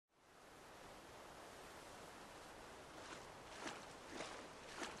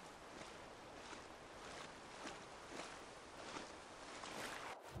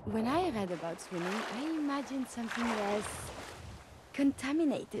When I read about swimming, I imagined something less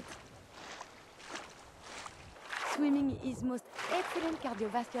contaminated. Swimming is most excellent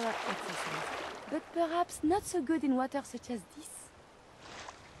cardiovascular exercise, but perhaps not so good in water such as this.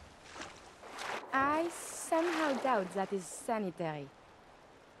 I somehow doubt that is sanitary.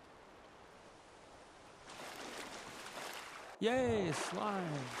 Yay, slime!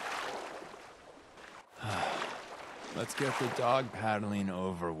 Let's get the dog paddling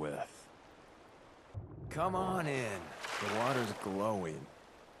over with. Come on in. The water's glowing.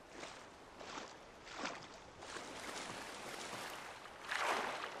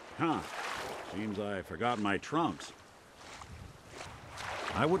 Huh. Seems I forgot my trunks.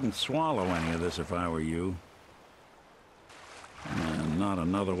 I wouldn't swallow any of this if I were you. And not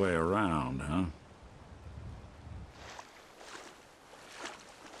another way around, huh?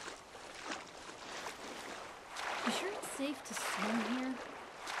 You sure it's safe to swim here?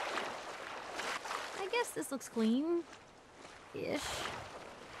 I guess this looks clean. Ish.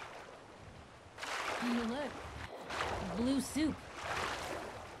 Hey, look. Blue soup.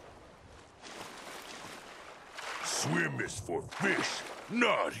 Swim is for fish,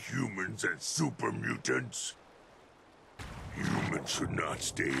 not humans and super mutants. Humans should not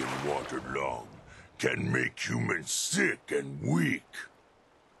stay in water long. Can make humans sick and weak.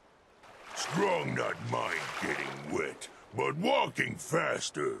 Strong not mind getting wet, but walking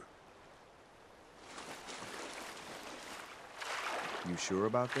faster. You sure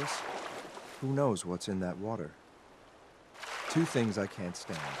about this? Who knows what's in that water? Two things I can't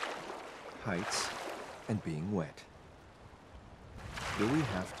stand. Heights and being wet. Do we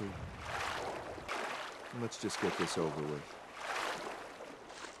have to? Let's just get this over with.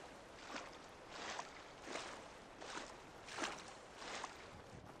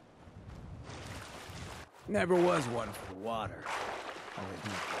 Never was one for water. Always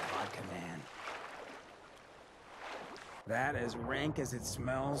moved by command. That as rank as it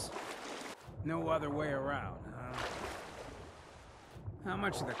smells? No other way around, huh? How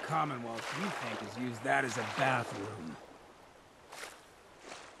much of the Commonwealth do you think has used that as a bathroom?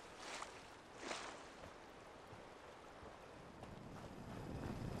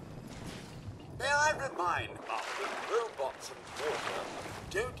 May I remind Bob that robots and water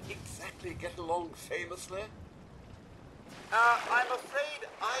don't exactly get along famously? I'm afraid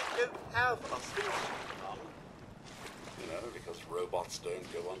I don't have a swimsuit on. You know, because robots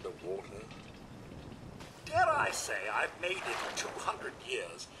don't go underwater. Dare I say I've made it 200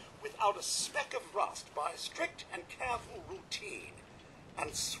 years without a speck of rust by strict and careful routine,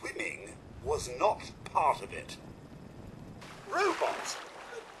 and swimming was not part of it. Robots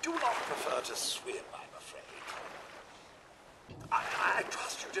do not prefer to swim, I'm afraid. I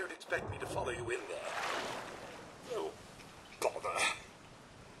trust you don't expect me to follow you in there. Oh, bother.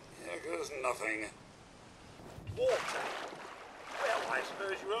 Here goes nothing. Water? Well, I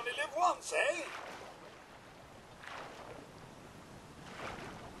suppose you only live once, eh?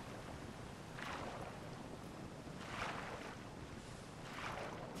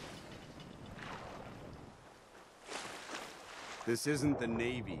 This isn't the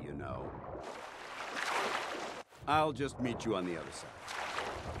Navy, you know. I'll just meet you on the other side.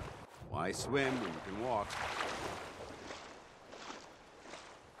 Why swim when you can walk?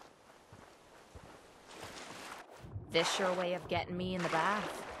 This sure way of getting me in the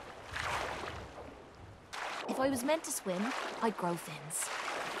bath. If I was meant to swim, I'd grow fins.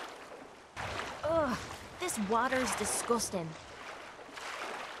 Ugh, this water's disgusting.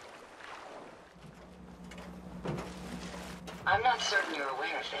 I'm not certain you're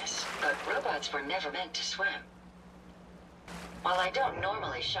aware of this, but robots were never meant to swim. While I don't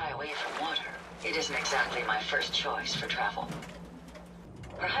normally shy away from water, it isn't exactly my first choice for travel.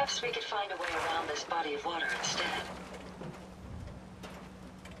 Perhaps we could find a way around this body of water instead.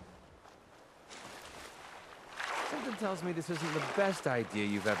 Something tells me this isn't the best idea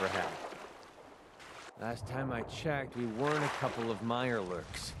you've ever had. Last time I checked, we weren't a couple of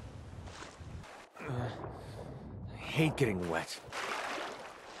Mirelurks. I hate getting wet.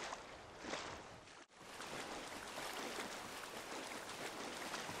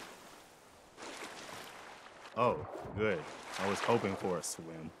 Oh, good. I was hoping for a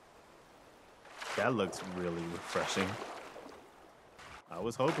swim. That looks really refreshing. I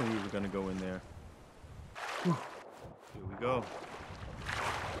was hoping we were gonna go in there. Whew. Here we go.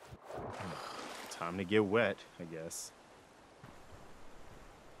 Time to get wet, I guess.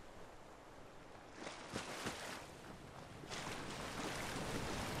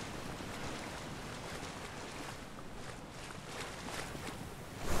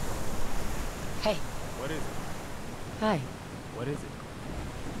 Hey. What is it? Hi. What is it?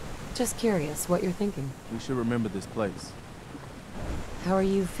 Just curious what you're thinking. We should remember this place. How are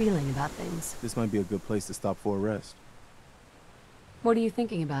you feeling about things? This might be a good place to stop for a rest. What are you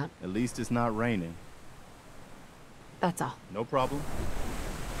thinking about? At least it's not raining. That's all. No problem.